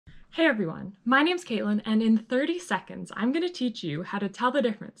Hey everyone, my name's Caitlin, and in 30 seconds, I'm going to teach you how to tell the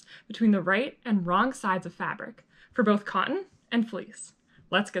difference between the right and wrong sides of fabric for both cotton and fleece.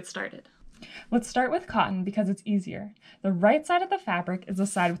 Let's get started. Let's start with cotton because it's easier. The right side of the fabric is the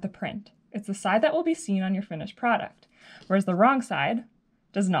side with the print. It's the side that will be seen on your finished product, whereas the wrong side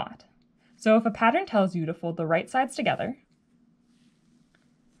does not. So if a pattern tells you to fold the right sides together,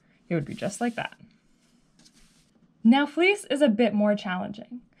 it would be just like that. Now fleece is a bit more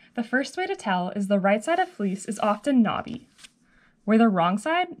challenging. The first way to tell is the right side of fleece is often knobby, where the wrong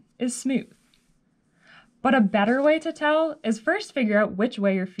side is smooth. But a better way to tell is first figure out which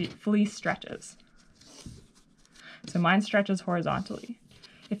way your fleece stretches. So mine stretches horizontally.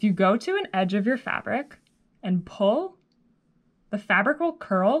 If you go to an edge of your fabric and pull, the fabric will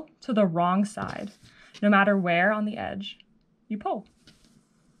curl to the wrong side, no matter where on the edge you pull.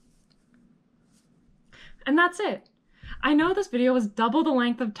 And that's it. I know this video was double the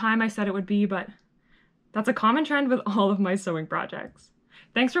length of time I said it would be, but that's a common trend with all of my sewing projects.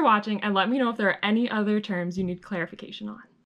 Thanks for watching, and let me know if there are any other terms you need clarification on.